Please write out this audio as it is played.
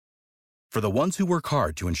For the ones who work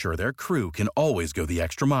hard to ensure their crew can always go the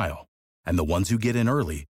extra mile, and the ones who get in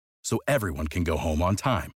early so everyone can go home on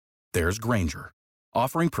time, there's Grainger,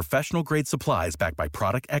 offering professional-grade supplies backed by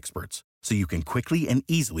product experts so you can quickly and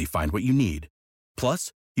easily find what you need.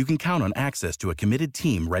 Plus, you can count on access to a committed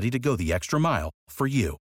team ready to go the extra mile for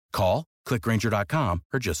you. Call, click Grainger.com,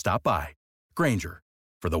 or just stop by. Grainger,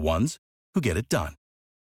 for the ones who get it done.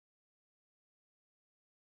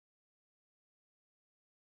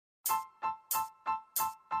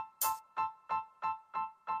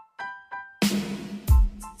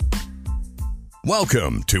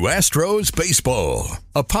 Welcome to Astros Baseball,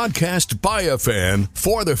 a podcast by a fan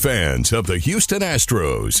for the fans of the Houston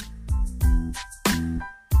Astros.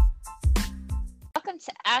 Welcome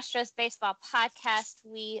to Astros Baseball Podcast.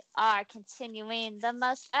 We are continuing the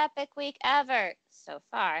most epic week ever so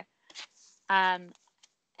far.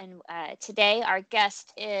 Today our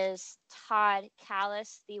guest is Todd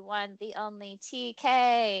Kalas, the one, the only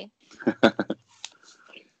TK.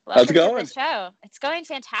 How's it going? To the show. It's going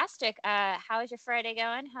fantastic. How is your Friday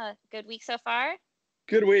going? Good week so far?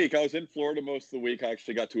 Good week. I was in Florida most of the week. I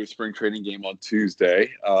actually got to a spring training game on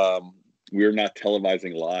Tuesday. We're not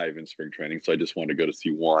televising live in spring training, so I just wanted to go to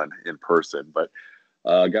see one in person. But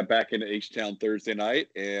got back into H-Town Thursday night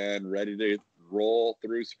and ready to roll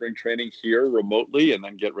through spring training here remotely and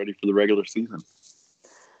then get ready for the regular season.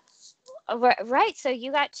 Right. So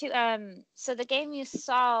you got to so the game you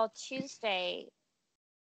saw Tuesday,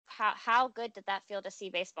 how good did that feel to see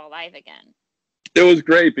baseball live again? It was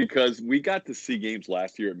great because we got to see games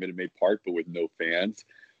last year at Minute Maid Park, but with no fans.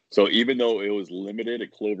 So even though it was limited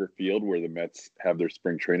at Clover Field, where the Mets have their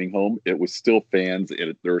spring training home, it was still fans.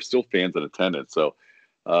 There were still fans in attendance. So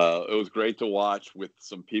it was great to watch with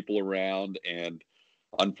some people around. And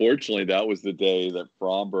unfortunately, that was the day that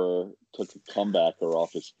Framber took a comebacker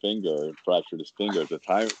off his finger and fractured his finger. At the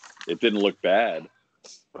time, it didn't look bad.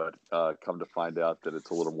 But come to find out that it's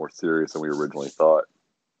a little more serious than we originally thought.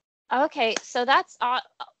 Okay, so that's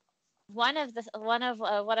one of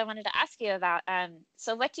what I wanted to ask you about.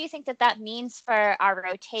 So what do you think that means for our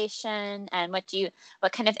rotation, and what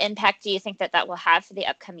kind of impact do you think that will have for the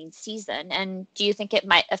upcoming season? And do you think it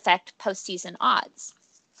might affect postseason odds?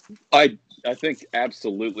 I think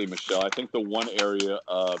absolutely, Michelle. I think the one area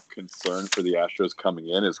of concern for the Astros coming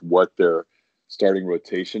in is what their starting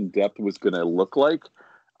rotation depth was going to look like.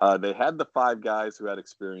 They had the 5 guys who had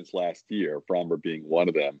experience last year, Framber being one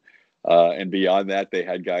of them. And beyond that, they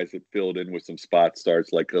had guys that filled in with some spot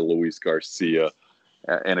starts like Luis Garcia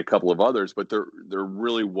and a couple of others. But there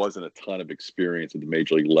really wasn't a ton of experience at the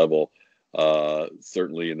major league level,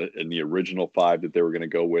 certainly in the original 5 that they were going to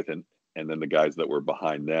go with, and then the guys that were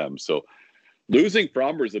behind them. So losing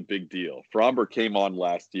Framber is a big deal. Framber came on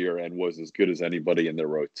last year and was as good as anybody in their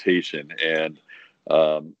rotation, and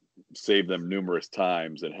saved them numerous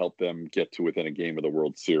times and helped them get to within a game of the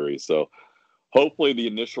World Series. So hopefully the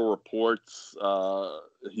initial reports,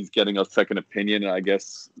 he's getting a second opinion. I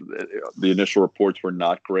guess the initial reports were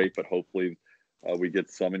not great, but hopefully we get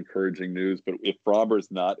some encouraging news. But if Framber is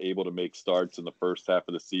not able to make starts in the first half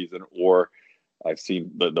of the season, or I've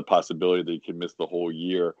seen the possibility that he can miss the whole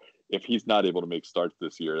year, if he's not able to make starts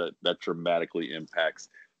this year, that dramatically impacts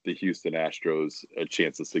the Houston Astros'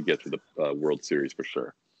 chances to get to the World Series for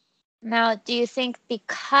sure. Now, do you think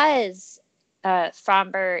because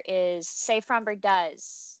Framber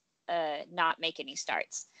does not make any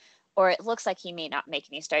starts, or it looks like he may not make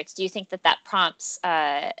any starts, do you think that prompts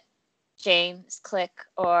James Click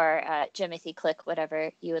or Jimothy Click,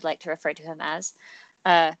 whatever you would like to refer to him as,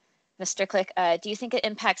 Mr. Click, do you think it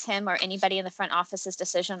impacts him or anybody in the front office's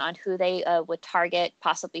decision on who they would target,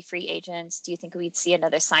 possibly free agents? Do you think we'd see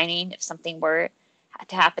another signing if something were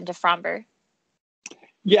to happen to Framber?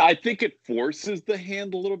 Yeah, I think it forces the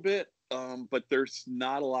hand a little bit, but there's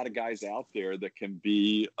not a lot of guys out there that can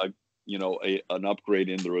be an upgrade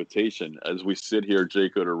in the rotation. As we sit here,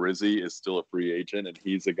 Jake Odorizzi is still a free agent, and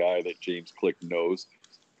he's a guy that James Click knows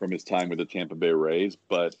from his time with the Tampa Bay Rays.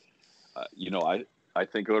 But I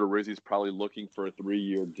think Odorizzi is probably looking for a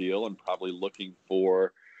 3-year deal and probably looking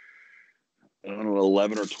for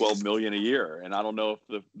 11 or 12 million a year. And I don't know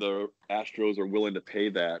if the Astros are willing to pay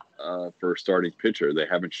that for a starting pitcher. They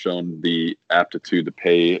haven't shown the aptitude to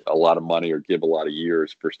pay a lot of money or give a lot of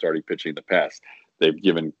years for starting pitching in the past. They've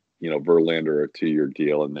given, Verlander a 2-year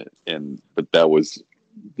deal, but that was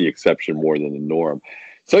the exception more than the norm.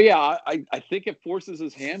 So, yeah, I think it forces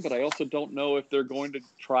his hand, but I also don't know if they're going to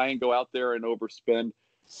try and go out there and overspend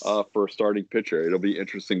for a starting pitcher. It'll be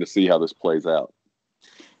interesting to see how this plays out.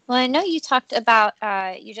 Well, I know you talked about,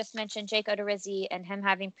 you just mentioned Jake Odorizzi and him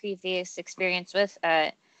having previous experience with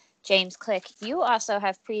James Click, you also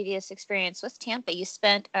have previous experience with Tampa. You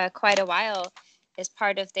spent quite a while as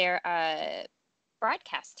part of their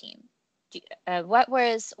broadcast team. What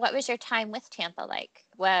was your time with Tampa like?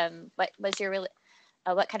 What was your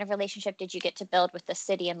what kind of relationship did you get to build with the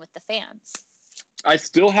city and with the fans? I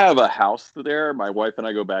still have a house there. My wife and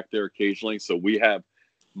I go back there occasionally. So we have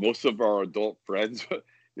most of our adult friends,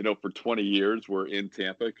 for 20 years we're in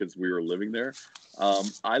Tampa because we were living there.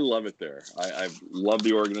 I love it there. I love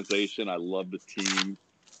the organization. I love the team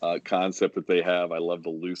concept that they have. I love the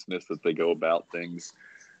looseness that they go about things.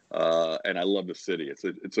 And I love the city.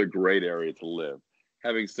 It's a great area to live.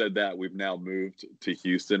 Having said that, we've now moved to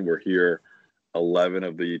Houston. We're here 11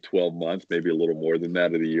 of the 12 months, maybe a little more than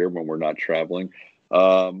that of the year when we're not traveling.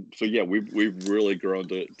 So yeah, we've really grown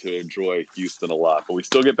to enjoy Houston a lot, but we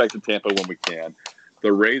still get back to Tampa when we can.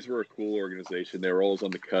 The Rays were a cool organization. They were always on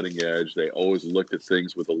the cutting edge. They always looked at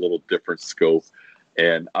things with a little different scope.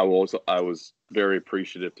 And I was very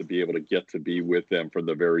appreciative to be able to get to be with them from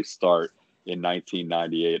the very start in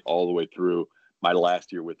 1998 all the way through my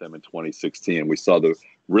last year with them in 2016. We saw the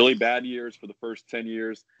really bad years for the first 10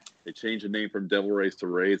 years. They changed the name from Devil Rays to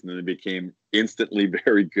Rays, and then they became instantly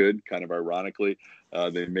very good, kind of ironically.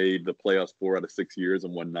 They made the playoffs 4 out of 6 years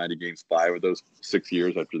and won 90 games 5 of those 6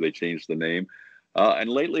 years after they changed the name. And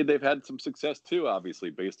lately they've had some success too, obviously,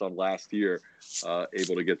 based on last year,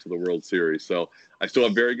 able to get to the World Series. So I still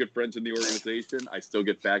have very good friends in the organization. I still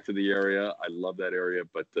get back to the area. I love that area,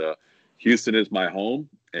 but Houston is my home,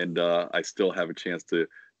 and I still have a chance to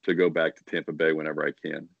go back to Tampa Bay whenever I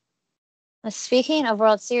can. Speaking of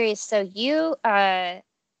World Series, so you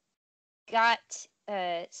got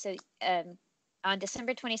on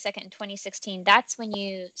December 22nd, 2016, that's when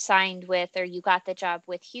you signed with, or you got the job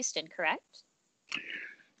with Houston, correct?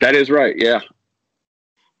 That is right, yeah.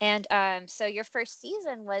 And so your first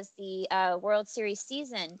season was the World Series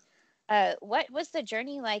season. What was the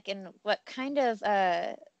journey like, and what kind of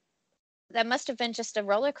that must have been just a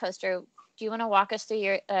roller coaster. Do you want to walk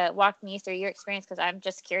me through your experience? Because I'm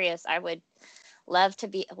just curious. I would love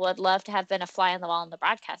to have been a fly on the wall in the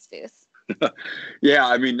broadcast booth. Yeah,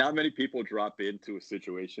 I mean, not many people drop into a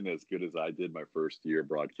situation as good as I did my first year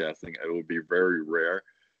broadcasting. It would be very rare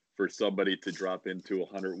for somebody to drop into a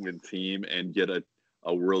 100-win team and get a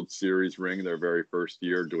World Series ring their very first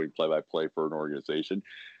year doing play-by-play for an organization.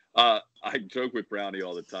 I joke with Brownie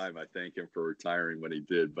all the time. I thank him for retiring when he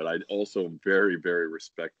did, but I also am very, very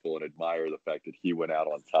respectful and admire the fact that he went out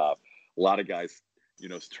on top. A lot of guys,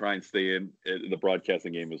 try and stay in the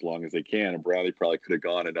broadcasting game as long as they can, and Brownie probably could have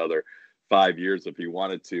gone another 5 years if he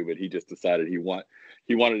wanted to, but he just decided he wanted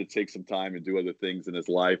to take some time and do other things in his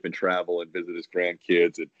life and travel and visit his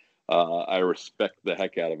grandkids. And I respect the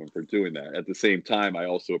heck out of him for doing that. At the same time, I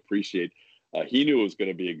also appreciate he knew it was going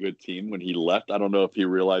to be a good team when he left. I don't know if he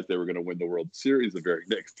realized they were going to win the World Series the very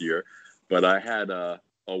next year, but I had a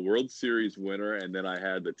World Series winner, and then I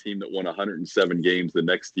had the team that won 107 games the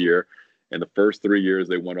next year. And the first 3 years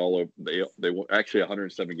they won they won actually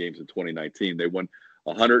 107 games in 2019. They won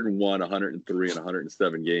 101, 103, and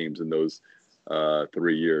 107 games in those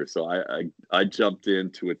 3 years. So I jumped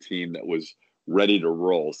into a team that was ready to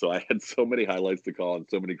roll. So I had so many highlights to call and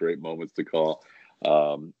so many great moments to call.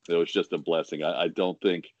 It was just a blessing. I don't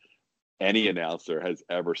think any announcer has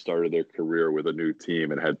ever started their career with a new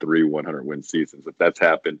team and had 3 100-win seasons. If that's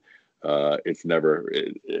happened,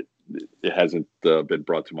 it hasn't been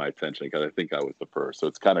brought to my attention because I think I was the first. So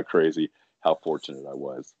it's kind of crazy how fortunate I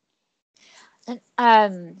was.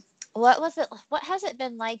 And what has it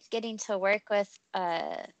been like getting to work with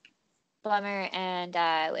Blummer and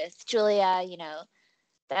with Julia?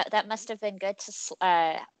 That must have been good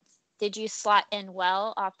to did you slot in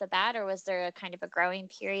well off the bat, or was there a kind of a growing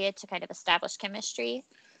period to kind of establish chemistry?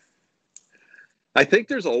 I think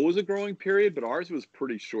there's always a growing period, but ours was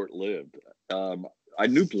pretty short-lived. I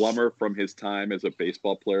knew Blummer from his time as a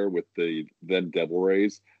baseball player with the then Devil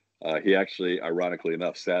Rays. He actually, ironically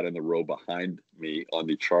enough, sat in the row behind me on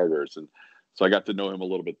the Chargers. And so I got to know him a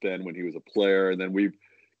little bit then when he was a player. And then we've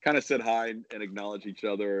kind of said hi and acknowledged each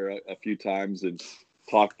other a few times and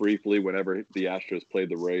talked briefly whenever the Astros played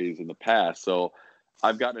the Rays in the past. So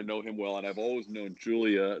I've gotten to know him well. And I've always known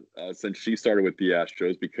Julia since she started with the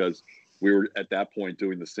Astros because we were at that point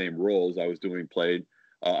doing the same roles. I was doing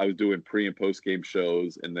pre- and post-game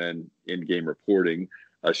shows and then in-game reporting.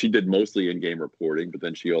 She did mostly in-game reporting, but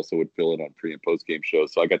then she also would fill in on pre- and post-game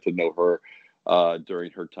shows. So I got to know her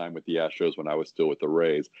during her time with the Astros when I was still with the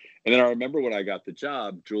Rays. And then I remember when I got the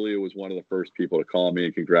job, Julia was one of the first people to call me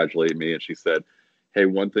and congratulate me. And she said, "Hey,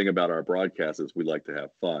 one thing about our broadcast is we like to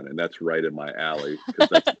have fun." And that's right in my alley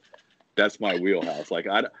because that's my wheelhouse. Like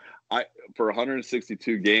for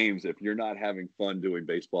 162 games, if you're not having fun doing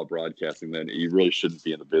baseball broadcasting, then you really shouldn't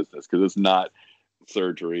be in the business, because it's not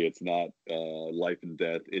surgery, it's not life and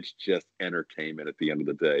death. It's just entertainment at the end of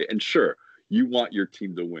the day. And sure, you want your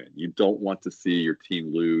team to win. You don't want to see your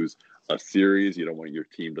team lose a series. You don't want your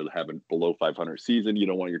team to have a below 500 season. You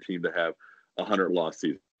don't want your team to have a 100-loss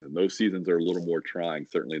season. And those seasons are a little more trying,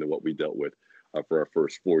 certainly, than what we dealt with for our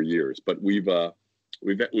first 4 years. But we've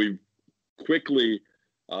quickly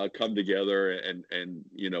come together, and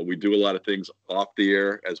we do a lot of things off the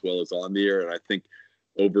air as well as on the air. And I think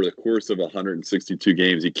over the course of 162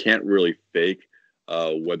 games, you can't really fake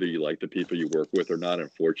whether you like the people you work with or not.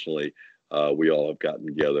 Unfortunately, we all have gotten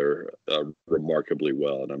together remarkably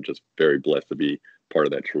well, and I'm just very blessed to be part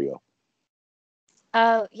of that trio.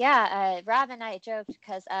 Oh, yeah. Rob and I joked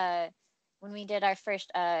because when we did our first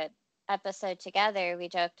episode together, we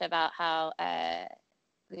joked about how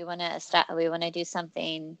we want to do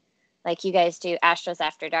something like you guys do, Astros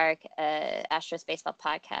After Dark, Astros Baseball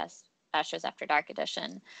Podcast, Astros After Dark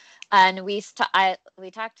edition. And we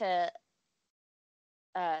talked to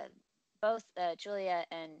both Julia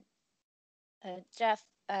and Jeff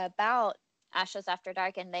about Astros After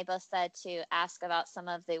Dark, and they both said to ask about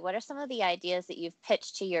what are some of the ideas that you've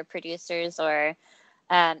pitched to your producers, or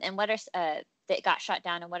and what are that got shot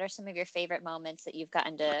down, and what are some of your favorite moments that you've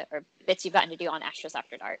gotten to, or bits you've gotten to do on Astros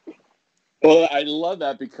After Dark? Well, I love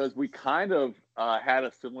that, because we kind of had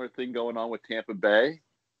a similar thing going on with Tampa Bay.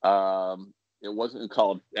 It wasn't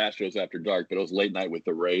called Astros After Dark, but it was Late Night with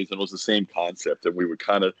the Rays, and it was the same concept, and we would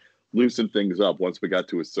kind of loosen things up once we got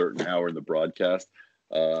to a certain hour in the broadcast.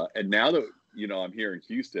 And now that I'm here in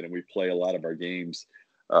Houston, and we play a lot of our games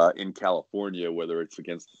in California, whether it's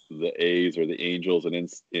against the A's or the Angels, and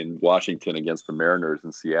in Washington against the Mariners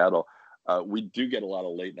in Seattle, we do get a lot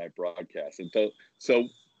of late night broadcasts. And so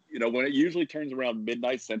when it usually turns around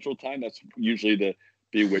midnight Central Time, that's usually the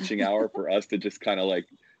bewitching hour for us to just kind of like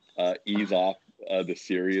ease off the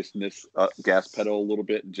seriousness, gas pedal a little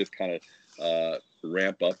bit, and just kind of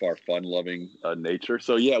ramp up our fun-loving nature.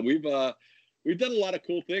 So yeah, we've done a lot of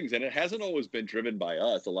cool things, and it hasn't always been driven by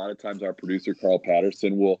us. A lot of times our producer, Carl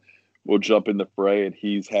Patterson, will jump in the fray, and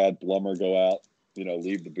he's had Blummer go out,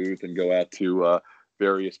 leave the booth and go out to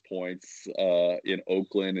various points in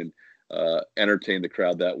Oakland and entertain the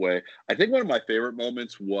crowd that way. I think one of my favorite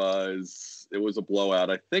moments was a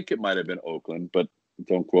blowout. I think it might have been Oakland, but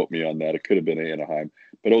don't quote me on that. It could have been Anaheim,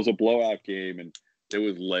 but it was a blowout game, and it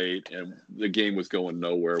was late, and the game was going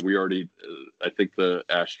nowhere. We already, I think the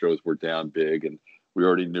Astros were down big, and we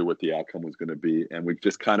already knew what the outcome was going to be. And we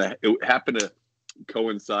just it happened to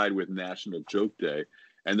coincide with National Joke Day.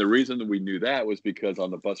 And the reason that we knew that was because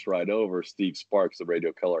on the bus ride over, Steve Sparks, the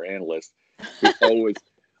radio color analyst, who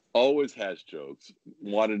always has jokes,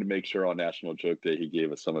 wanted to make sure on National Joke Day he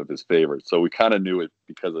gave us some of his favorites. So we kind of knew it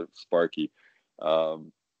because of Sparky.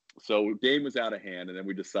 So game was out of hand, and then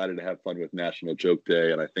we decided to have fun with National Joke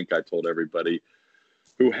Day. And I think I told everybody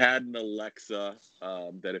who had an Alexa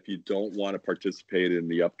that if you don't want to participate in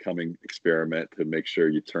the upcoming experiment, to make sure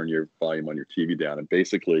you turn your volume on your TV down. And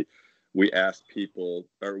basically, we asked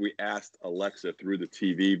Alexa through the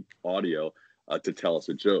TV audio to tell us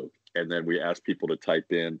a joke. And then we asked people to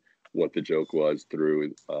type in what the joke was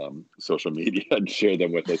through social media and share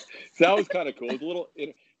them with us. So that was kind of cool. It was a little...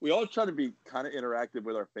 We always try to be kind of interactive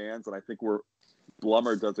with our fans, and I think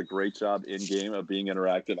Blummer does a great job in game of being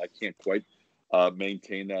interactive. I can't quite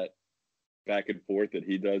maintain that back and forth that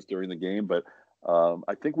he does during the game, but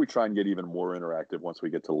I think we try and get even more interactive once we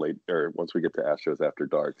get to Astros After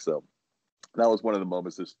Dark. So that was one of the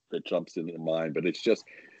moments that jumps into mind. But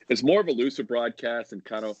it's more of a looser broadcast, and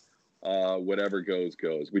kind of whatever goes.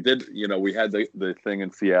 We did, we had the thing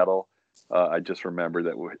in Seattle. I just remember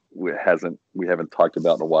that we haven't talked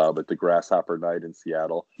about in a while, but the Grasshopper Night in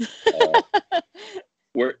Seattle,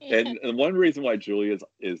 and one reason why Julia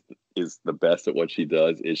is the best at what she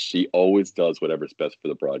does is she always does whatever's best for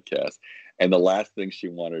the broadcast. And the last thing she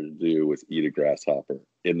wanted to do was eat a grasshopper.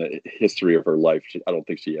 In the history of her life, I don't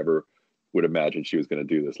think she ever would imagine she was going to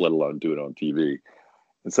do this, let alone do it on TV.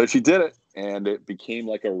 And so she did it, and it became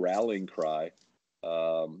like a rallying cry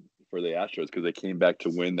for the Astros, because they came back to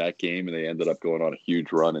win that game, and they ended up going on a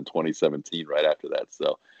huge run in 2017 right after that.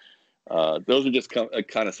 So those are just kind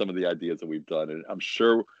of some of the ideas that we've done, and I'm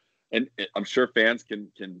sure fans can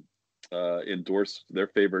endorse their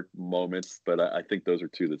favorite moments, but I think those are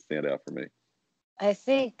two that stand out for me. I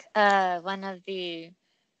think one of the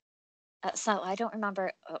so I don't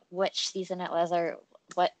remember which season it was or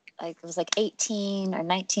what like it was like 18 or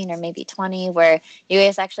 19 or maybe 20, where you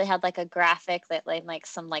guys actually had like a graphic that like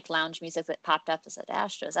some like lounge music that popped up that said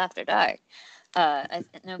Astros After Dark. I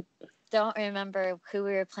don't remember who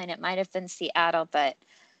we were playing. It might have been Seattle, but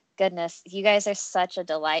goodness, you guys are such a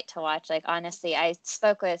delight to watch. Like, honestly,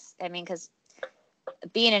 because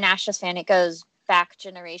being an Astros fan, it goes back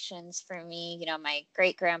generations for me. You know, my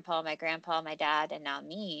great grandpa, my dad, and now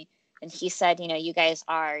me. And he said, you know, you guys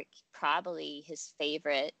are probably his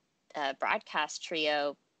favorite broadcast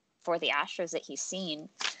trio for the Astros that he's seen.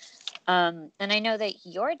 And I know that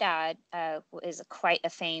your dad is quite a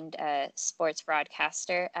famed sports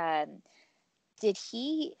broadcaster. Did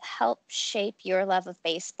he help shape your love of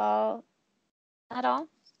baseball at all?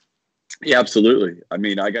 Yeah, absolutely. I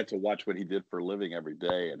mean, I got to watch what he did for a living every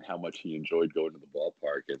day and how much he enjoyed going to the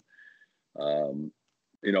ballpark. And,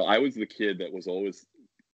 I was the kid that was always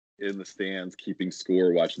in the stands, keeping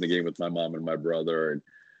score, watching the game with my mom and my brother. And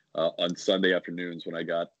on Sunday afternoons, when I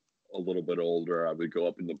got a little bit older, I would go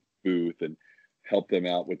up in the booth and help them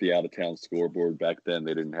out with the out-of-town scoreboard. Back then,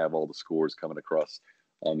 they didn't have all the scores coming across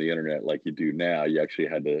on the internet like you do now. You actually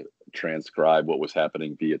had to transcribe what was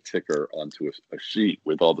happening via ticker onto a sheet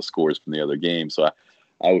with all the scores from the other games. So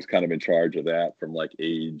I was kind of in charge of that from like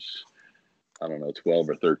age, I don't know, 12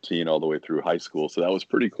 or 13 all the way through high school. So that was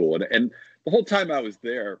pretty cool. And the whole time I was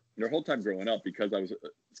there, the whole time growing up, because I was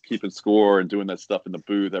keeping score and doing that stuff in the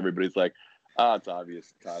booth, everybody's like, it's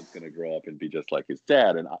obvious Todd's going to grow up and be just like his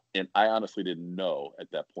dad. And I honestly didn't know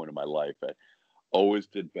at that point in my life. I always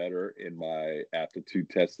did better in my aptitude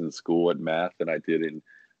tests in school at math than I did in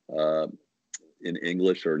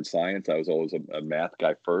English or in science. I was always a math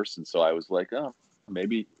guy first. And so I was like,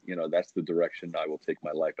 maybe, that's the direction I will take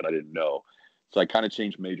my life. But I didn't know. So I kind of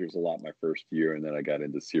changed majors a lot my first year. And then I got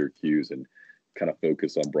into Syracuse and kind of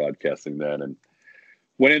focused on broadcasting then. And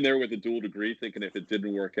went in there with a dual degree, thinking if it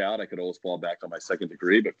didn't work out, I could always fall back on my second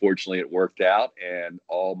degree. But fortunately, it worked out. And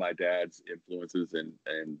all my dad's influences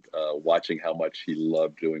and watching how much he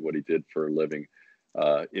loved doing what he did for a living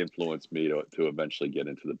influenced me to eventually get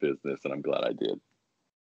into the business. And I'm glad I did.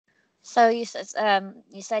 So you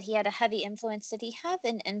said he had a heavy influence. Did he have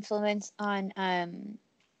an influence on?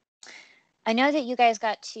 I know that you guys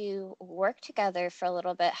got to work together for a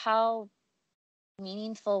little bit. How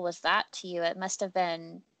meaningful was that to you? It must have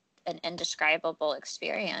been an indescribable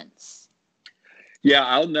experience. Yeah,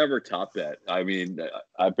 I'll never top that. I mean,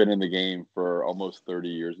 I've been in the game for almost 30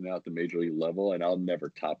 years now at the major league level, and I'll never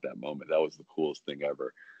top that moment. That was the coolest thing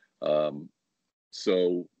ever.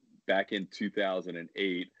 So back in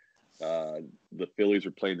 2008, the Phillies were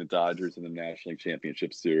playing the Dodgers in the National League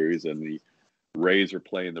Championship Series, and the Rays are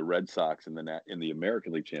playing the Red Sox in the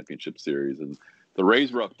American League Championship Series. And the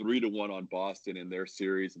Rays were up 3-1 on Boston in their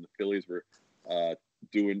series, and the Phillies were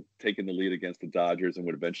taking the lead against the Dodgers and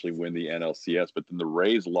would eventually win the NLCS. But then the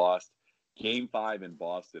Rays lost Game 5 in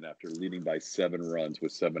Boston after leading by 7 runs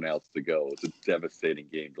with 7 outs to go. It was a devastating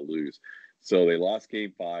game to lose. So they lost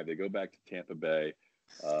Game 5. They go back to Tampa Bay.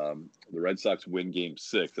 The Red Sox win Game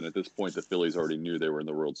 6. And at this point, the Phillies already knew they were in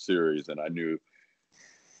the World Series. And I knew,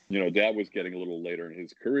 Dad was getting a little later in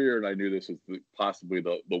his career, and I knew this was possibly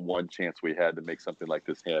the one chance we had to make something like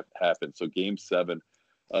this happen. So Game 7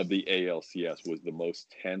 of the ALCS was the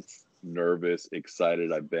most tense, nervous,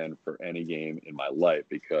 excited I've been for any game in my life,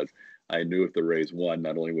 because I knew if the Rays won,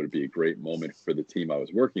 not only would it be a great moment for the team I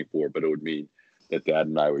was working for, but it would mean that Dad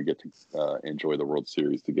and I would get to enjoy the World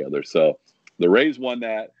Series together. So the Rays won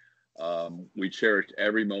that. We cherished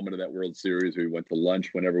every moment of that World Series. We went to lunch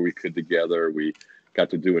whenever we could together. We got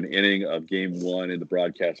to do an inning of Game 1 in the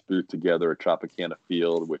broadcast booth together at Tropicana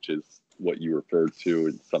Field, which is what you referred to,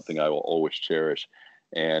 and something I will always cherish.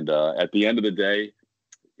 And at the end of the day,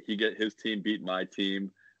 his team beat my team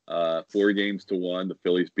 4-1. The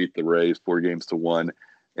Phillies beat the Rays 4-1.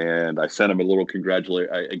 And I sent him a little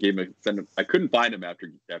congratulation. I couldn't find him after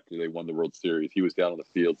they won the World Series. He was down on the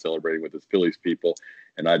field celebrating with his Phillies people,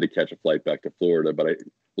 and I had to catch a flight back to Florida. But I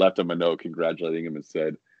left him a note congratulating him and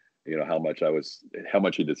said, how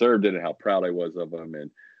much he deserved it and how proud I was of him.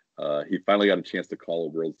 And he finally got a chance to call a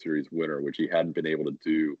World Series winner, which he hadn't been able to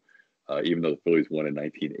do. Even though the Phillies won in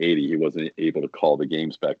 1980, he wasn't able to call the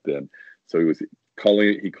games back then. So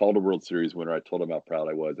he called a World Series winner. I told him how proud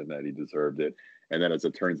I was and that he deserved it. And then as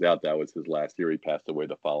it turns out, that was his last year. He passed away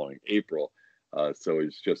the following April. So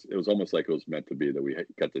it was almost like it was meant to be that we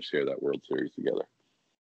got to share that World Series together.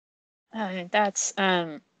 That's,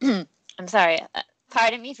 I'm sorry.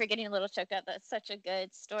 Pardon me for getting a little choked up. That's such a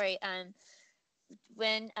good story.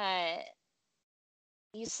 When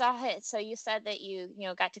you saw it, so you said that you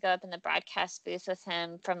got to go up in the broadcast booth with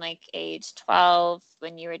him from like age 12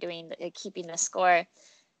 when you were doing keeping the score.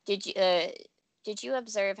 did you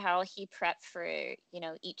observe how he prepped for,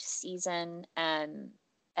 each season, and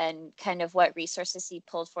kind of what resources he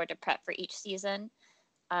pulled for to prep for each season?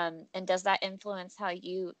 And does that influence how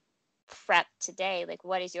you prep today? Like,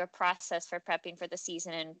 what is your process for prepping for the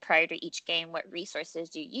season, and prior to each game, what resources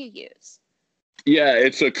do you use? Yeah,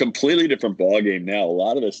 it's a completely different ballgame now. A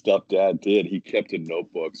lot of the stuff Dad did, he kept in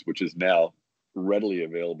notebooks, which is now readily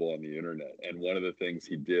available on the internet. And one of the things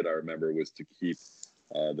he did, I remember, was to keep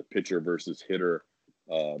the pitcher versus hitter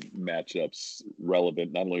matchups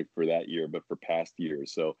relevant, not only for that year, but for past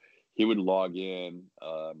years. So he would log in,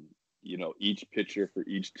 each pitcher for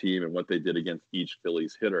each team and what they did against each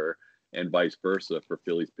Phillies hitter, and vice versa for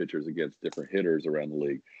Phillies pitchers against different hitters around the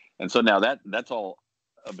league. And so now that's all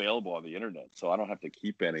available on the internet, so I don't have to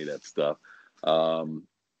keep any of that stuff.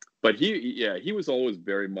 But he was always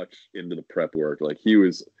very much into the prep work. Like he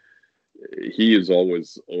is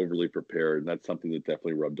always overly prepared, and that's something that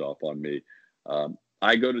definitely rubbed off on me.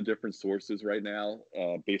 I go to different sources right now: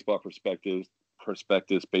 Baseball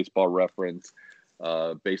Prospectus, Baseball Reference,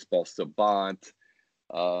 Baseball Savant,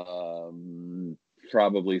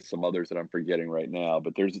 probably some others that I'm forgetting right now.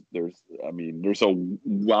 But there's a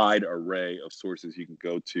wide array of sources you can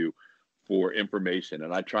go to for information,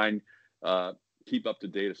 and I try and keep up to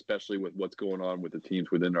date, especially with what's going on with the teams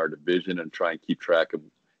within our division, and try and keep track of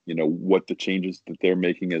what the changes that they're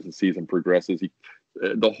making as the season progresses.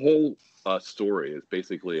 The whole story is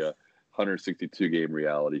basically a 162 game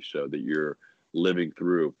reality show that you're living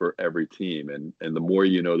through for every team, and the more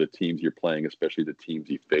you know the teams you're playing, especially the teams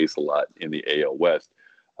you face a lot in the AL West,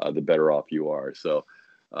 the better off you are. So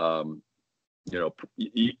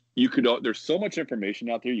you could, there's so much information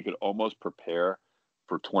out there, you could almost prepare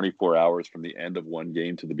for 24 hours from the end of one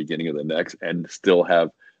game to the beginning of the next and still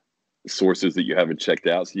have sources that you haven't checked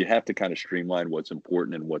out. So you have to kind of streamline what's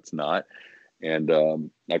important and what's not. And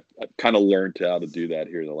I've kind of learned how to do that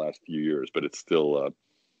here in the last few years, but it's still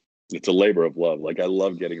it's a labor of love. Like I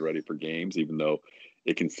love getting ready for games, even though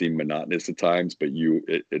it can seem monotonous at times, but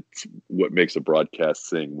it's what makes a broadcast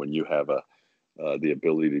sing when you have the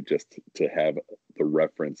ability to have the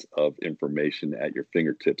reference of information at your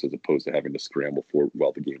fingertips, as opposed to having to scramble for it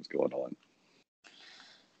while the game's going on.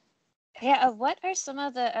 Yeah. What are some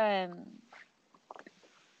of the,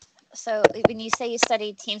 so when you say you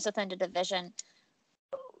studied teams within the division,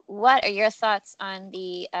 what are your thoughts on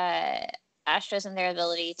the Astros and their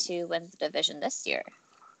ability to win the division this year?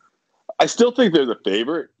 I still think they're the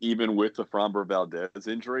favorite, even with the Framber Valdez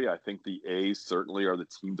injury. I think the A's certainly are the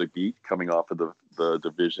team to beat coming off of the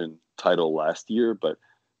division title last year, but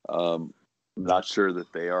I'm not sure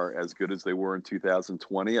that they are as good as they were in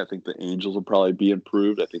 2020. I think the Angels will probably be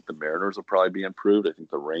improved. I think the Mariners will probably be improved. I think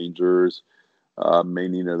the Rangers may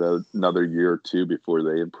need another year or two before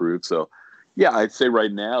they improve. So, yeah, I'd say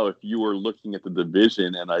right now, if you were looking at the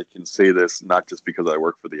division, and I can say this not just because I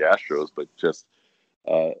work for the Astros, but just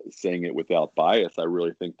saying it without bias, I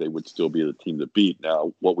really think they would still be the team to beat.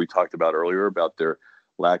 Now, what we talked about earlier about their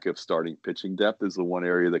lack of starting pitching depth is the one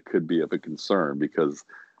area that could be of a concern, because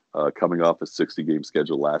coming off a 60-game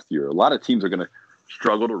schedule last year, a lot of teams are going to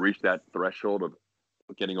struggle to reach that threshold of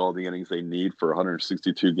getting all the innings they need for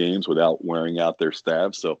 162 games without wearing out their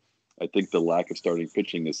staff. So I think the lack of starting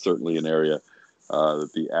pitching is certainly an area that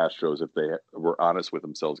the Astros, if they were honest with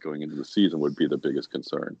themselves going into the season, would be the biggest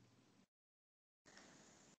concern.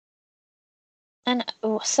 And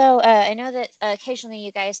so I know that occasionally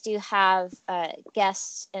you guys do have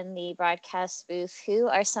guests in the broadcast booth. Who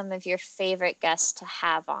are some of your favorite guests to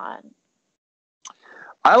have on?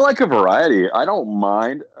 I like a variety. I don't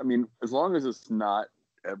mind. I mean, as long as it's not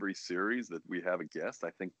every series that we have a guest, I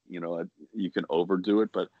think, you can overdo it.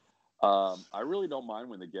 But I really don't mind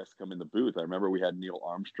when the guests come in the booth. I remember we had Neil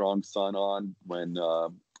Armstrong's son on when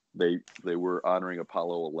they were honoring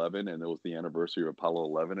Apollo 11, and it was the anniversary of Apollo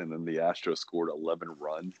 11, and then the Astros scored 11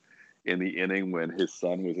 runs in the inning when his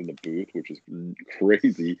son was in the booth, which is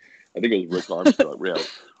crazy. I think it was Rick Armstrong. Yeah,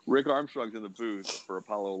 Rick Armstrong's in the booth for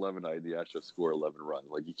Apollo 11 night. The Astros score 11 runs.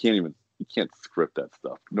 Like you can't script that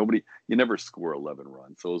stuff. You never score 11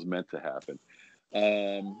 runs. So it was meant to happen.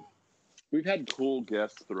 We've had cool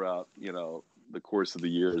guests throughout, the course of the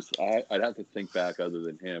years. I'd have to think back other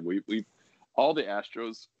than him. We've all the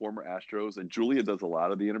Astros, former Astros, and Julia does a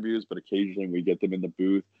lot of the interviews, but occasionally we get them in the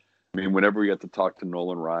booth. I mean, whenever we get to talk to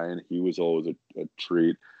Nolan Ryan, he was always a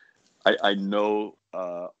treat. I know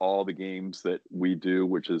all the games that we do,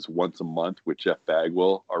 which is once a month with Jeff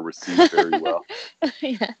Bagwell, are received very well.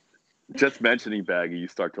 Yeah. Just mentioning Baggy, you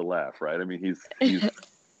start to laugh, right? I mean,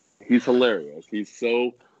 he's hilarious. He's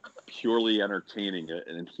so purely entertaining,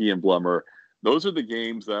 and he and Blummer, those are the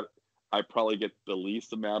games that I probably get the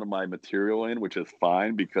least amount of my material in, which is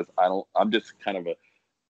fine because I'm just kind of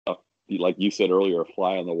like you said earlier, a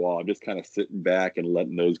fly on the wall. I'm just kind of sitting back and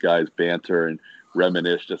letting those guys banter and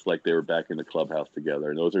reminisce just like they were back in the clubhouse together.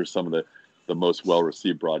 And those are some of the most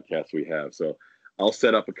well-received broadcasts we have. So I'll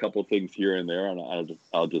set up a couple things here and there, and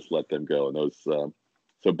I'll just let them go. And those,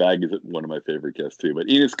 so Bag is one of my favorite guests too. But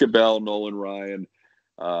Enos Cabell, Nolan Ryan,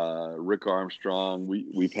 Rick Armstrong,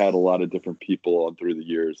 we've had a lot of different people on through the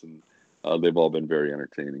years, and they've all been very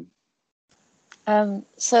entertaining.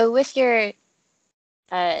 So with your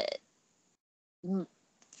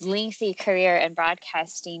lengthy career in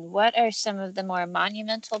broadcasting, what are some of the more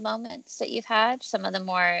monumental moments that you've had? Some of the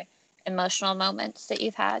more emotional moments that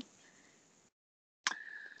you've had?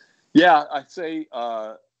 Yeah, I'd say,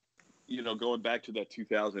 going back to that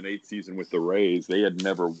 2008 season with the Rays, they had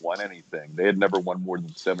never won anything. They had never won more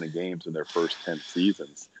than 70 games in their first 10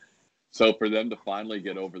 seasons. So for them to finally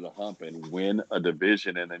get over the hump and win a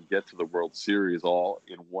division and then get to the World Series all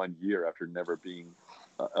in 1 year after never being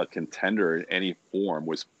a contender in any form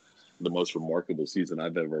was the most remarkable season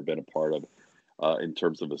I've ever been a part of in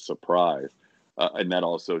terms of a surprise. And that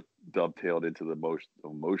also dovetailed into the most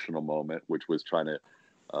emotional moment, which was trying to,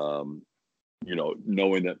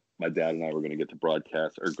 knowing that my dad and I were going to get to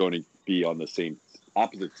broadcast or going to be on the same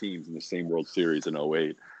opposite teams in the same World Series in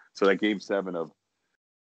 2008. So that Game 7 of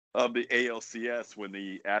the ALCS when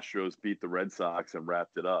the Astros beat the Red Sox and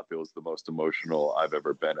wrapped it up, it was the most emotional I've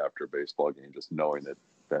ever been after a baseball game, just knowing that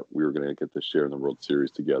we were going to get to share in the World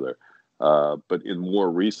Series together. But in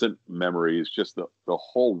more recent memories, just the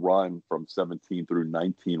whole run from 17 through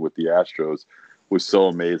 19 with the Astros was so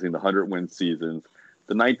amazing. The 100-win seasons.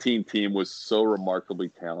 The 19 team was so remarkably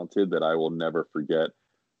talented that I will never forget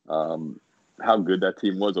how good that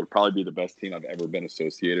team was. It'll probably be the best team I've ever been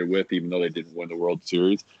associated with, even though they didn't win the World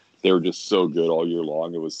Series. They were just so good all year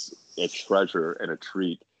long. It was a treasure and a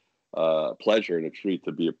treat, pleasure and a treat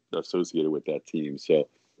to be associated with that team. So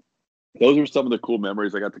those are some of the cool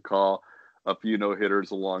memories. I got to call a few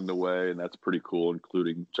no-hitters along the way, and that's pretty cool,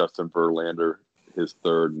 including Justin Verlander, his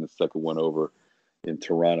third and the second one over in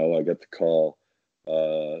Toronto. I got to call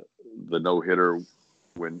the no-hitter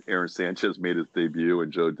when Aaron Sanchez made his debut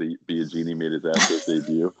and Joe Biagini made his Astros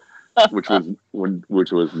debut,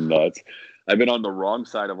 which was nuts. I've been on the wrong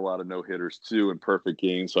side of a lot of no-hitters too in perfect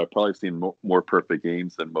games, so I've probably seen more perfect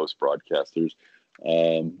games than most broadcasters.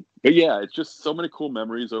 But yeah, it's just so many cool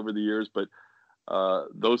memories over the years, but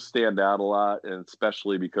those stand out a lot, and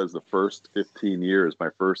especially because the first 15 years, my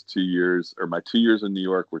 2 years in New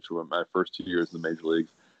York, which were my first 2 years in the major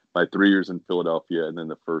leagues, my 3 years in Philadelphia, and then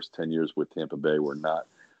the first 10 years with Tampa Bay were not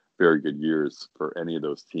very good years for any of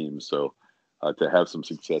those teams. So to have some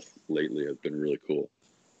success lately has been really cool.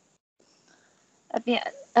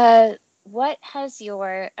 What has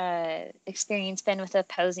your experience been with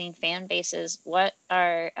opposing fan bases? What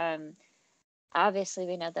are, obviously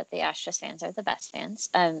we know that the Astros fans are the best fans,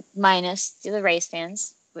 minus the Rays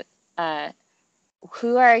fans.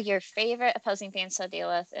 Who are your favorite opposing fans to deal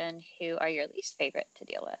with, and who are your least favorite to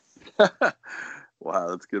deal with? Wow,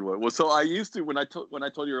 that's a good one. Well, so I used to, when I told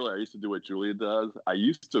you earlier, I used to do what Julia does. I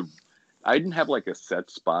didn't have like a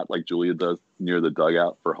set spot like Julia does near the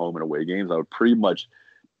dugout for home and away games. I would pretty much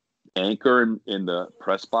anchor in the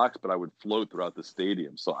press box, but I would float throughout the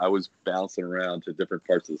stadium. So I was bouncing around to different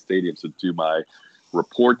parts of the stadium to do my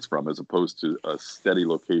reports from, as opposed to a steady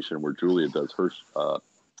location where Julia does her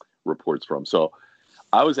reports from. So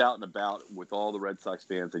I was out and about with all the Red Sox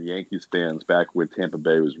fans and Yankees fans back when Tampa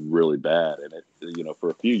Bay was really bad. And for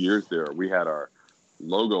a few years there, we had our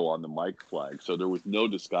logo on the mic flag. So there was no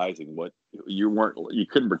disguising what you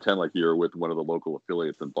couldn't pretend like you were with one of the local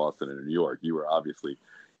affiliates in Boston and New York. You were obviously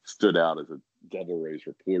stood out as a Devil Rays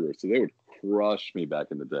reporter. So they would crush me back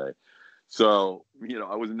in the day. So,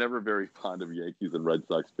 I was never very fond of Yankees and Red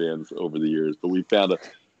Sox fans over the years, but we found a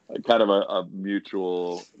kind of a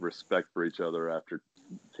mutual respect for each other after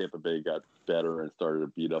Tampa Bay got better and started to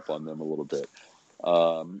beat up on them a little bit.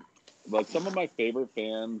 But some of my favorite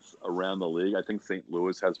fans around the league, I think St.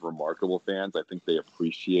 Louis has remarkable fans. I think they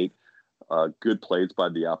appreciate good plays by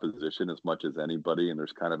the opposition as much as anybody, and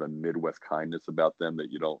there's kind of a Midwest kindness about them that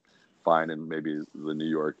you don't find in maybe the New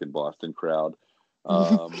York and Boston crowd.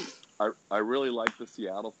 I really like the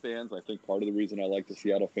Seattle fans. I think part of the reason I like the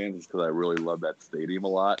Seattle fans is because I really love that stadium a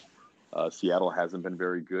lot. Seattle hasn't been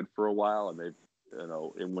very good for a while, and they've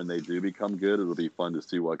and when they do become good, it'll be fun to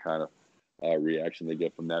see what kind of reaction they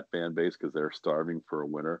get from that fan base, because they're starving for a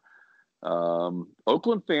winner.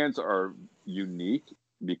 Oakland fans are unique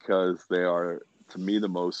because they are, to me, the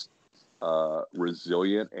most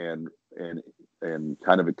resilient and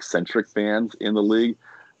kind of eccentric fans in the league.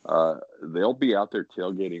 they'll be out there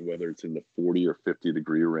tailgating, whether it's in the 40 or 50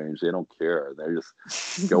 degree range. They don't care. They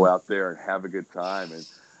just go out there and have a good time.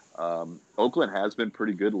 And Oakland has been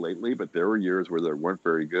pretty good lately, but there were years where they weren't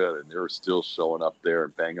very good, and they were still showing up there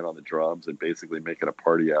and banging on the drums and basically making a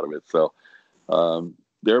party out of it. So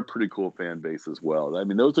they're a pretty cool fan base as well. I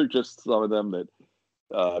mean, those are just some of them that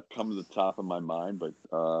come to the top of my mind. But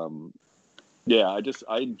yeah,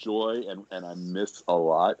 I enjoy and I miss a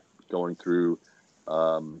lot going through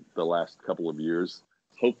the last couple of years.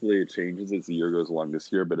 Hopefully it changes as the year goes along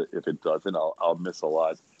this year, but if it doesn't, I'll miss a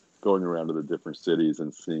lot going around to the different cities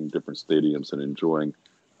and seeing different stadiums and enjoying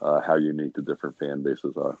how unique the different fan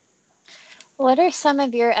bases are. What are some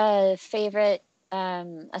of your favorite,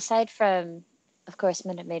 aside from, of course,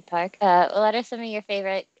 Minute Maid Park, what are some of your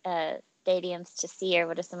favorite stadiums to see, or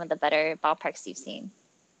what are some of the better ballparks you've seen?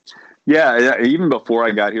 Yeah, even before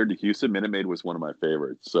I got here to Houston, Minute Maid was one of my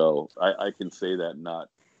favorites. So I can say that not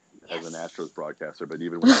as an Astros broadcaster, but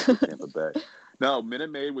even when I was in Tampa Bay. No,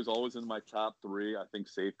 Minute Maid was always in my top three. I think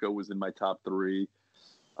Safeco was in my top three.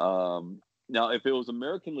 Now, if it was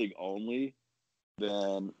American League only,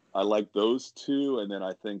 then I like those two, and then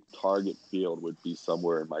I think Target Field would be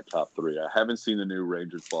somewhere in my top three. I haven't seen the new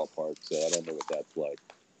Rangers ballpark, so I don't know what that's like.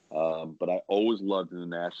 But I always loved in the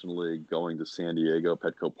National League going to San Diego.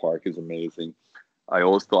 Petco Park is amazing. I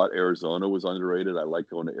always thought Arizona was underrated. I like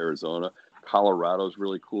going to Arizona. Colorado is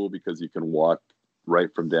really cool because you can walk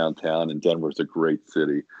right from downtown, and Denver's a great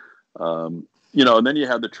city. And then you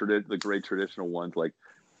have the great traditional ones like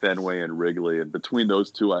Fenway and Wrigley. And between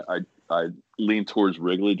those two, I lean towards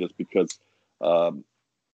Wrigley just because I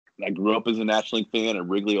grew up as a National League fan, and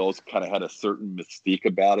Wrigley always kind of had a certain mystique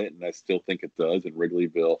about it, and I still think it does. And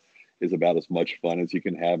Wrigleyville is about as much fun as you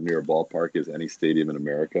can have near a ballpark as any stadium in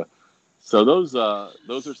America. So those are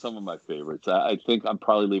some of my favorites. I think I'm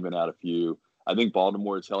probably leaving out a few. I think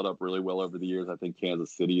Baltimore has held up really well over the years. I think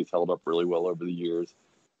Kansas City has held up really well over the years.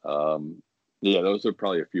 Those are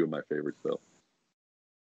probably a few of my favorites, though.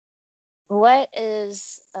 What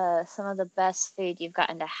is some of the best food you've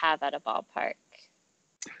gotten to have at a ballpark?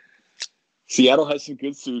 Seattle has some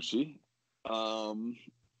good sushi.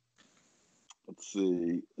 Let's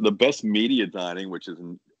see. The best media dining, which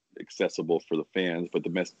isn't accessible for the fans, but the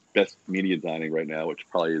best media dining right now, which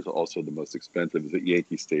probably is also the most expensive, is at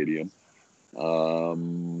Yankee Stadium.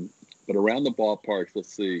 But around the ballparks,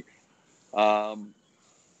 let's see.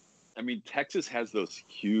 Texas has those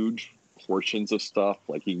huge portions of stuff.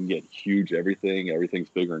 Like you can get huge everything. Everything's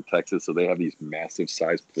bigger in Texas, so they have these massive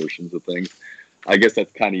sized portions of things. I guess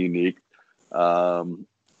that's kind of unique. Where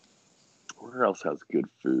else has good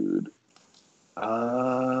food?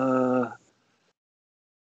 I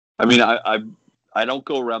don't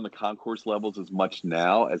go around the concourse levels as much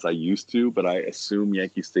now as I used to, but I assume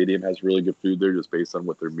Yankee Stadium has really good food there just based on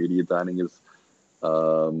what their media dining is.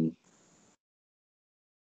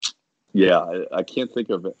 I can't think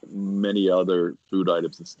of many other food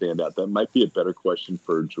items that stand out. That might be a better question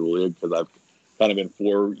for Julia, because I've kind of been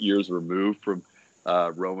 4 years removed from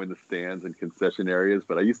roaming the stands and concession areas,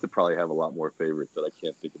 but I used to probably have a lot more favorites that I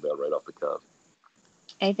can't think about right off the cuff.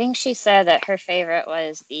 I think she said that her favorite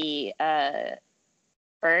was the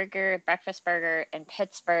breakfast burger in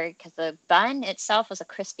Pittsburgh, because the bun itself was a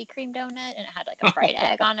Krispy Kreme donut and it had like a fried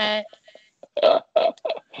egg on it.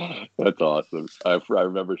 That's awesome. I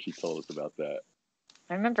remember she told us about that.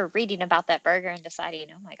 I remember reading about that burger and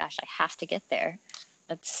deciding, oh my gosh, I have to get there.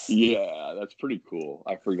 That's pretty cool.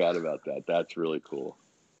 I forgot about that. That's really cool.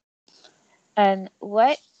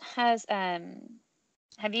 What has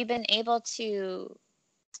have you been able to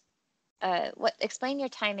explain your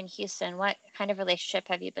time in Houston? What kind of relationship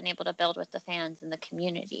have you been able to build with the fans and the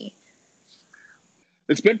community?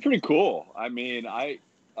 It's been pretty cool. I mean, I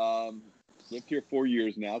lived here 4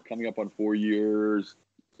 years now, coming up on 4 years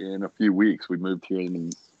in a few weeks. We moved here in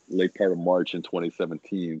the late part of March in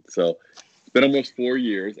 2017. So it's been almost 4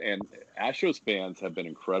 years, and Astros fans have been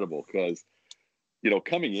incredible because,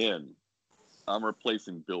 coming in, I'm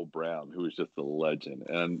replacing Bill Brown, who is just a legend,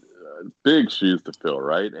 and big shoes to fill,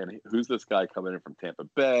 right? And who's this guy coming in from Tampa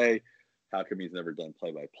Bay? How come he's never done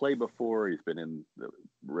play-by-play before? He's been in the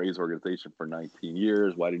Rays organization for 19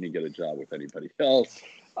 years. Why didn't he get a job with anybody else?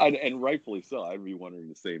 And rightfully so. I'd be wondering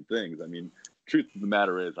the same things. I mean, truth of the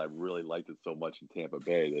matter is I really liked it so much in Tampa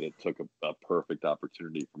Bay that it took a perfect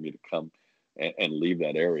opportunity for me to come and leave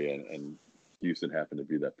that area, and Houston happened to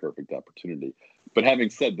be that perfect opportunity. But having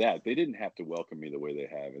said that, they didn't have to welcome me the way they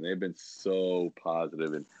have, and they've been so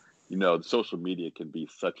positive. And, the social media can be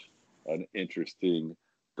such an interesting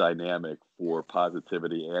dynamic for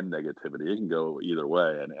positivity and negativity. It can go either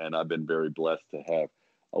way, and I've been very blessed to have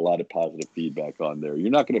a lot of positive feedback on there. You're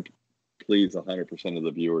not going to please 100% of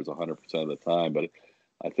the viewers 100% of the time, but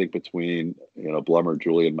I think between Blummer,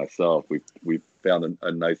 Julie, and myself, we found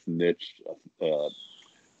a nice niche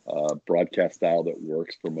broadcast style that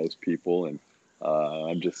works for most people, and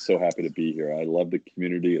I'm just so happy to be here. I love the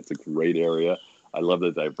community; it's a great area. I love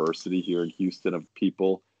the diversity here in Houston of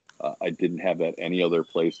people. I didn't have that any other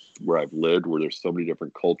place where I've lived, where there's so many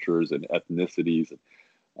different cultures and ethnicities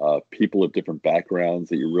and people of different backgrounds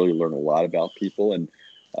that you really learn a lot about people. And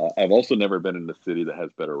I've also never been in a city that has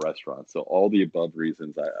better restaurants. So all the above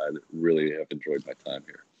reasons, I really have enjoyed my time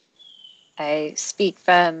here. I speak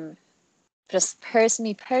from just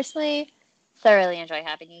personally, thoroughly enjoy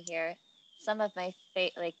having you here. Some of my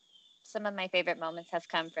favorite moments have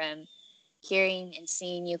come from hearing and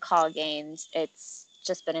seeing you call games. It's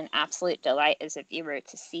just been an absolute delight as a viewer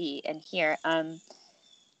to see and hear.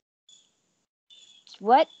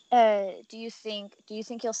 What do you think? Do you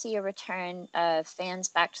think you'll see a return of fans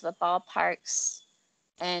back to the ballparks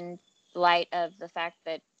in light of the fact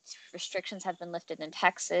that restrictions have been lifted in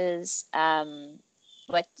Texas?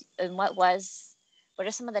 What are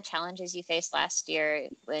some of the challenges you faced last year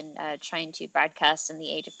when trying to broadcast in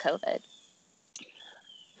the age of COVID?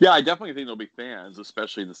 Yeah, I definitely think there'll be fans,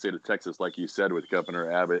 especially in the state of Texas, like you said, with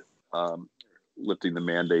Governor Abbott lifting the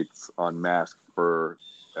mandates on masks for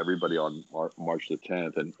everybody on March the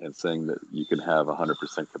 10th and saying that you can have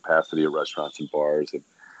 100% capacity at restaurants and bars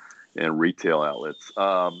and retail outlets.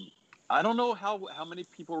 I don't know how many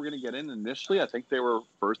people were going to get in initially. I think they were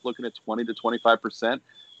first looking at 20 to 25%.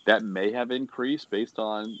 That may have increased based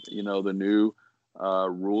on, the new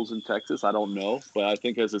rules in Texas. I don't know. But I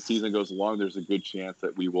think as the season goes along, there's a good chance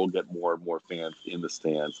that we will get more and more fans in the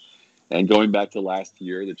stands. And going back to last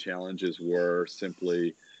year, the challenges were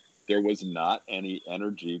simply there was not any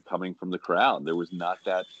energy coming from the crowd. There was not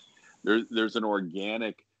that. There's an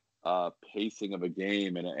organic pacing of a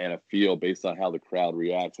game and a feel based on how the crowd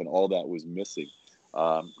reacts, and all that was missing.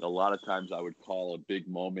 A lot of times I would call a big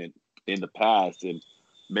moment in the past and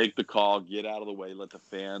make the call, get out of the way, let the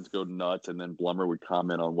fans go nuts, and then Blummer would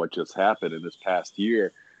comment on what just happened. In this past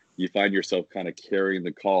year, you find yourself kind of carrying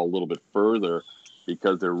the call a little bit further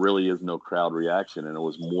because there really is no crowd reaction, and it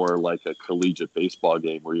was more like a collegiate baseball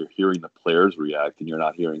game where you're hearing the players react and you're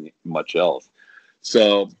not hearing much else.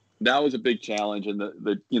 So that was a big challenge, and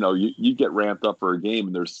you get ramped up for a game,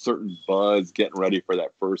 and there's certain buzz getting ready for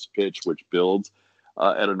that first pitch, which builds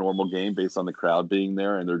at a normal game based on the crowd being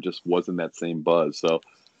there, and there just wasn't that same buzz. So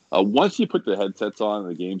once you put the headsets on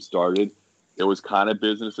and the game started, it was kind of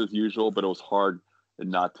business as usual, but it was hard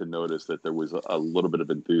not to notice that there was a little bit of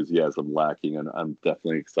enthusiasm lacking, and I'm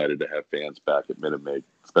definitely excited to have fans back at Minute Maid,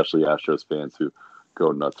 especially Astros fans who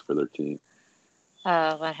go nuts for their team.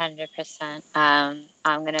 Oh, 100%. I'm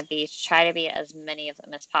going to try to be as many of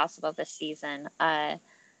them as possible this season.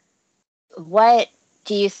 What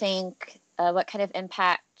do you think, what kind of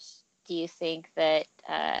impact do you think that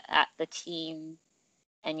at the team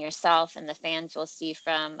and yourself and the fans will see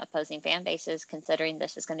from opposing fan bases, considering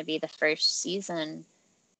this is going to be the first season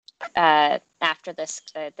after this,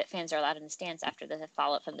 that fans are allowed in the stands after the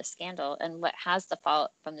fallout from the scandal? And what has the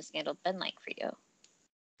fallout from the scandal been like for you?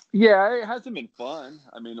 Yeah, it hasn't been fun.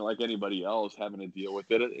 I mean, like anybody else, having to deal with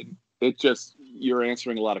it. It just, you're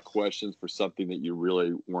answering a lot of questions for something that you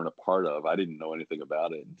really weren't a part of. I didn't know anything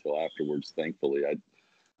about it until afterwards, thankfully.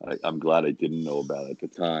 I'm glad I didn't know about it at the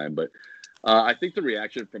time. But I think the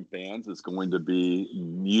reaction from fans is going to be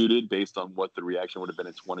muted based on what the reaction would have been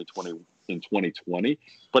in 2020,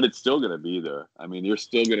 but it's still going to be there. I mean, you're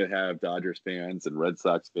still going to have Dodgers fans and Red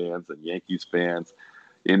Sox fans and Yankees fans,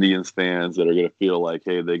 Indians fans that are going to feel like,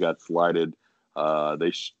 hey, they got slighted.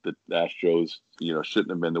 The Astros, shouldn't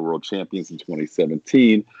have been the world champions in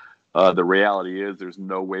 2017. The reality is there's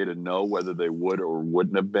no way to know whether they would or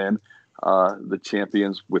wouldn't have been the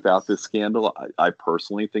champions without this scandal. I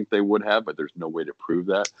personally think they would have, but there's no way to prove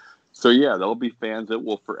that. So, yeah, there'll be fans that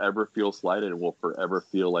will forever feel slighted and will forever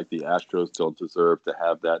feel like the Astros don't deserve to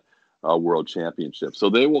have that world championship.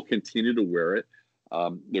 So they will continue to wear it.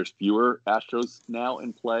 There's fewer Astros now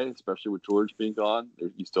in play, especially with George being gone.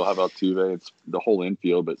 You still have Altuve. It's the whole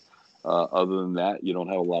infield, but other than that, you don't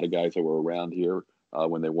have a lot of guys that were around here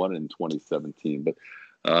when they won in 2017. But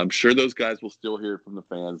I'm sure those guys will still hear from the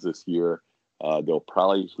fans this year. They'll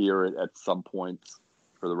probably hear it at some points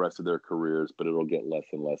for the rest of their careers, but it'll get less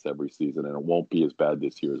and less every season, and it won't be as bad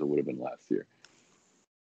this year as it would have been last year.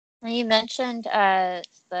 You mentioned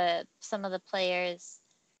some of the players.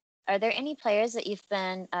 Are there any players that you've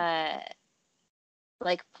been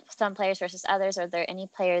like some players versus others? Are there any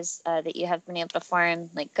players that you have been able to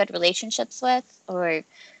form like good relationships with, or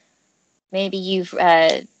maybe you've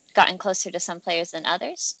gotten closer to some players than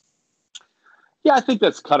others? Yeah, I think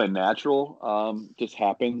that's kind of natural. Just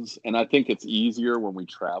happens, and I think it's easier when we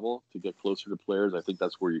travel to get closer to players. I think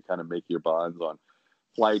that's where you kind of make your bonds on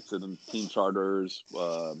flights and team charters,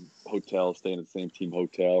 hotels, staying at the same team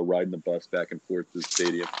hotel, riding the bus back and forth to the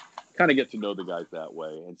stadium. Kind of get to know the guys that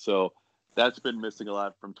way, and so that's been missing a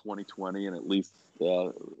lot from 2020, and at least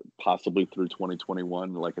possibly through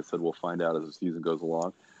 2021. Like I said, we'll find out as the season goes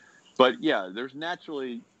along. But yeah, there's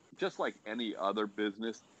naturally, just like any other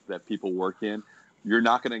business that people work in, you're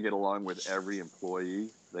not going to get along with every employee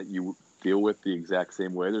that you deal with the exact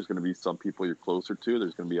same way. There's going to be some people you're closer to.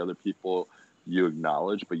 There's going to be other people you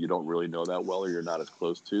acknowledge, but you don't really know that well, or you're not as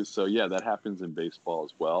close to. So yeah, that happens in baseball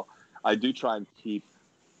as well. I do try and keep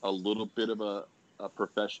a little bit of a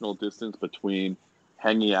professional distance between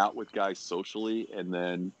hanging out with guys socially and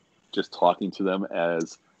then just talking to them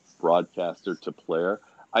as broadcaster to player.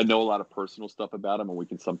 I know a lot of personal stuff about them, and we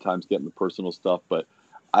can sometimes get into personal stuff, but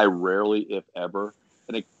I rarely, if ever,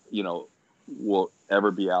 and it, will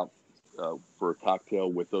ever be out for a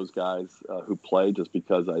cocktail with those guys who play, just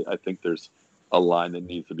because I think there's a line that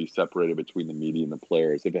needs to be separated between the media and the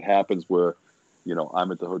players. If it happens where,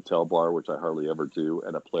 I'm at the hotel bar, which I hardly ever do,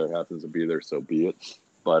 and a player happens to be there, so be it.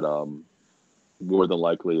 But more than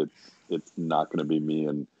likely, it's not going to be me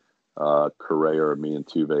and Correa or me and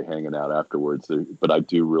Tuve hanging out afterwards. But I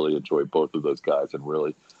do really enjoy both of those guys and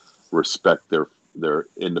really respect their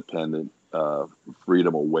independent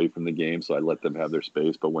freedom away from the game. So I let them have their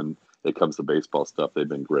space. But when it comes to baseball stuff, they've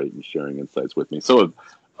been great in sharing insights with me. So have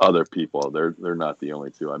other people. They're not the only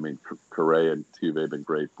two. I mean, Correa and Tuve have been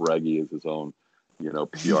great. Breggy is his own,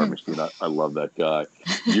 PR machine. I love that guy.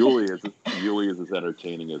 Yuli is as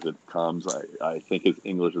entertaining as it comes. I think his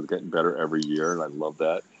English is getting better every year, and I love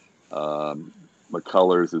that.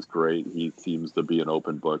 McCullers is great. He seems to be an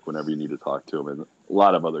open book whenever you need to talk to him. And a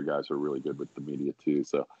lot of other guys are really good with the media too.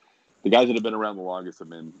 So the guys that have been around the longest have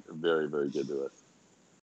been very, very good to us.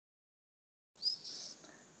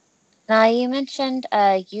 Now, you mentioned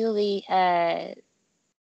Yuli,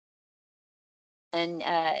 and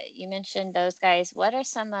you mentioned those guys. What are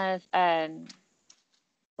some of,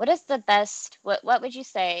 what is the best, what would you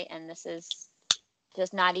say, and this is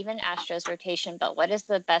just not even Astros rotation, but what is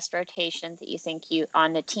the best rotation that you think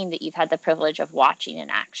on the team that you've had the privilege of watching in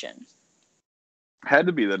action? Had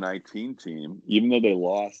to be the 19 team, even though they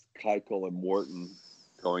lost Keuchel and Morton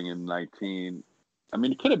going in 19. I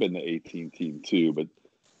mean, it could have been the 18 team too, but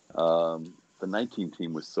the 19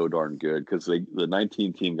 team was so darn good because the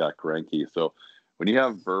 19 team got Greinke. So when you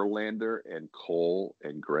have Verlander and Cole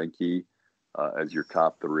and Greinke as your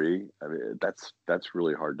top three, I mean, that's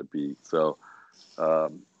really hard to beat. So, I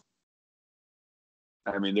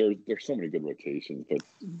mean, there's so many good rotations, but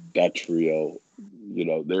that trio,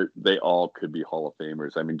 they all could be Hall of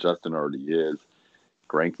Famers. I mean, Justin already is.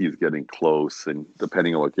 Greinke's getting close, and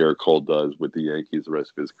depending on what Garrett Cole does with the Yankees the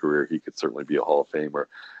rest of his career, he could certainly be a Hall of Famer.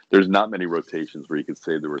 There's not many rotations where you could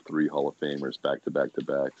say there were three Hall of Famers back to back to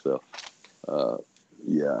back. So,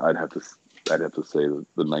 yeah, I'd have to say the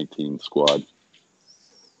 19 squad.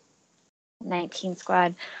 19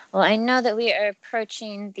 squad. Well, I know that we are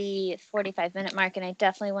approaching the 45-minute mark, and I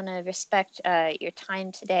definitely want to respect your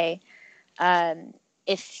time today. I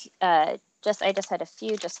just had a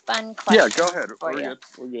few fun questions. Yeah, go ahead.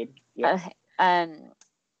 We're good. Yeah.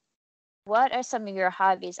 What are some of your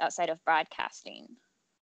hobbies outside of broadcasting?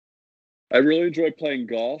 I really enjoy playing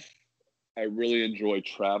golf. I really enjoy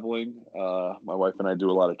traveling. My wife and I do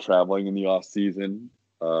a lot of traveling in the off season.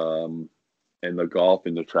 And the golf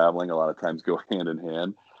and the traveling a lot of times go hand in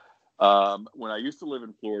hand. When I used to live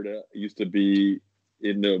in Florida, I used to be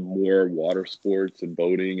into more water sports and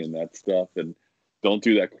boating and that stuff, and don't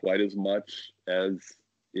do that quite as much as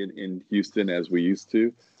in Houston as we used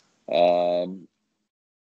to.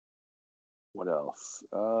 What else?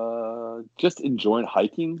 Just enjoying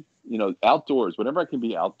hiking, outdoors. Whenever I can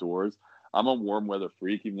be outdoors, I'm a warm weather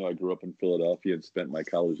freak, even though I grew up in Philadelphia and spent my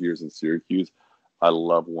college years in Syracuse. I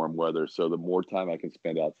love warm weather. So the more time I can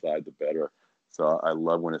spend outside, the better. So I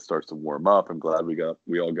love when it starts to warm up. I'm glad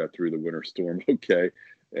we all got through the winter storm okay.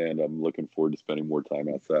 And I'm looking forward to spending more time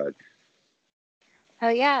outside. Oh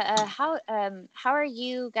yeah. How are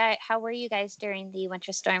you guys? How were you guys during the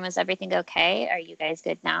winter storm? Was everything okay? Are you guys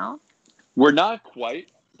good now? We're not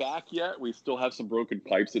quite back yet. We still have some broken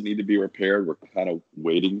pipes that need to be repaired. We're kind of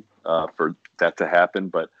waiting for that to happen.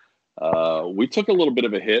 But we took a little bit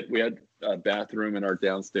of a hit. We had a bathroom in our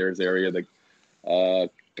downstairs area that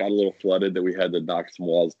got a little flooded, that we had to knock some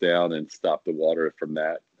walls down and stop the water from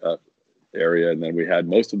that area. And then we had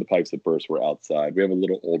most of the pipes that burst were outside. We have a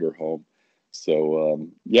little older home So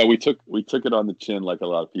yeah, we took it on the chin like a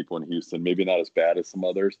lot of people in Houston. Maybe not as bad as some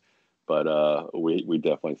others, but we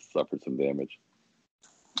definitely suffered some damage.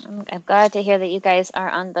 I'm glad to hear that you guys are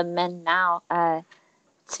on the mend now.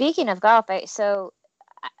 Speaking of golf, so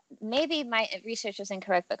maybe my research is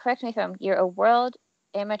incorrect, but correct me if I'm. You're a world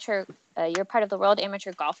amateur. You're part of the World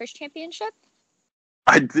Amateur Golfers Championship.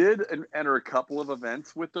 I did enter a couple of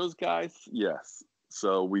events with those guys. Yes.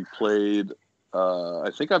 So we played. I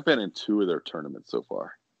think I've been in 2 of their tournaments so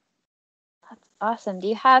far. That's awesome. Do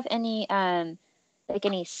you have any like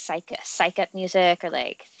any psych up music or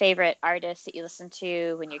like favorite artists that you listen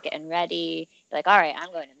to when you're getting ready? You're like, all right,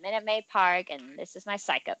 I'm going to Minute Maid Park and this is my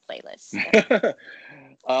psych up playlist.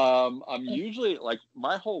 I'm usually like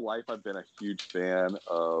my whole life I've been a huge fan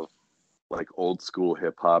of like old school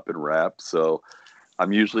hip hop and rap. So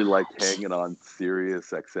I'm usually like hanging on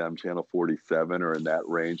Sirius XM channel 47 or in that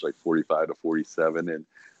range, like 45 to 47. And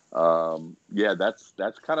yeah, that's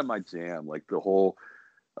kind of my jam. Like the whole,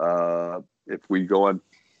 if we go on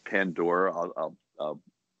Pandora, I'll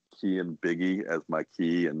key in Biggie as my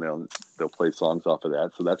key, and they'll play songs off of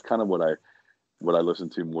that. So that's kind of what I listen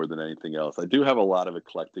to more than anything else. I do have a lot of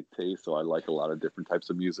eclectic taste, so I like a lot of different types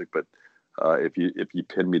of music. But if you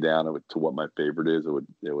pin me down to what my favorite is, it would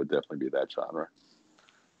definitely be that genre.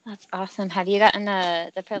 That's awesome. Have you gotten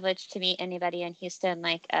the privilege to meet anybody in Houston,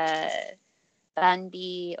 like Bun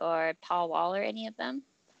B or Paul Wall or any of them?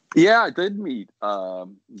 Yeah, I did meet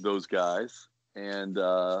those guys, and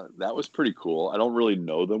that was pretty cool. I don't really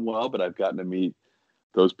know them well, but I've gotten to meet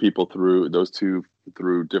those people through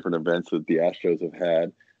different events that the Astros have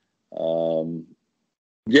had.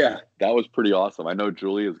 Yeah, that was pretty awesome. I know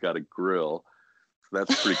Julia's got a grill, so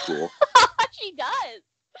that's pretty cool. She does.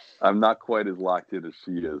 I'm not quite as locked in as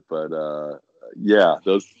she is, but yeah,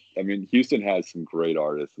 Houston has some great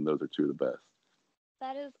artists, and those are 2 of the best.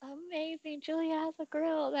 That is amazing. Julia has a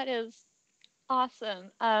grill. That is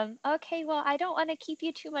awesome. Okay, well, I don't want to keep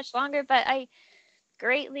you too much longer, but I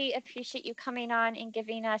greatly appreciate you coming on and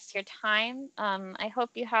giving us your time. I hope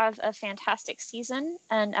you have a fantastic season.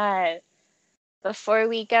 And before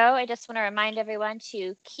we go, I just want to remind everyone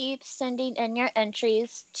to keep sending in your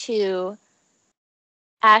entries to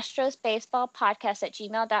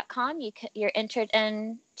astrosbaseballpodcast@gmail.com. You're entered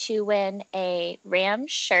in to win a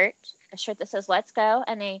Rams shirt, a shirt that says "Let's Go,"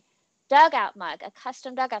 and a dugout mug, a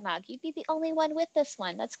custom dugout mug. You'd be the only one with this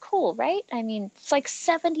one. That's cool, right? I mean, it's like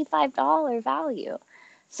 $75 value.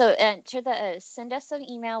 So send us an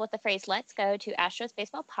email with the phrase "Let's Go" to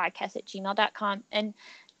astrosbaseballpodcast@gmail.com. And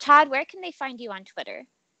Todd, where can they find you on Twitter?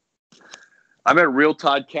 I'm at Real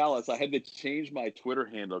Todd Callis. I had to change my Twitter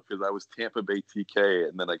handle because I was Tampa Bay TK,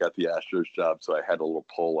 and then I got the Astros job, so I had a little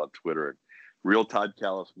poll on Twitter. And Real Todd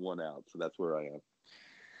Callis won out, so that's where I am.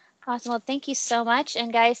 Awesome. Well, thank you so much.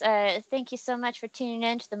 And guys, thank you so much for tuning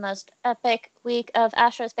in to the most epic week of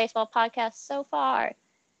Astros Baseball Podcast so far.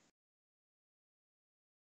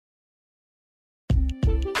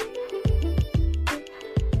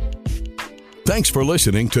 Thanks for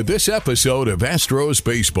listening to this episode of Astros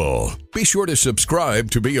Baseball. Be sure to subscribe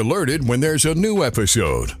to be alerted when there's a new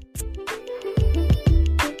episode.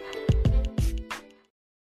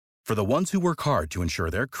 For the ones who work hard to ensure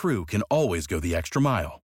their crew can always go the extra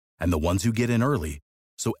mile, and the ones who get in early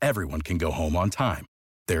so everyone can go home on time,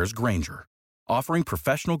 there's Grainger, offering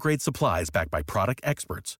professional-grade supplies backed by product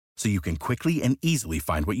experts so you can quickly and easily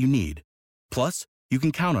find what you need. Plus, you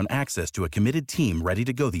can count on access to a committed team ready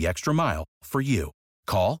to go the extra mile for you.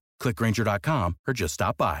 Call, click Grainger.com, or just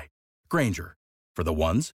stop by. Grainger, for the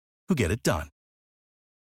ones who get it done.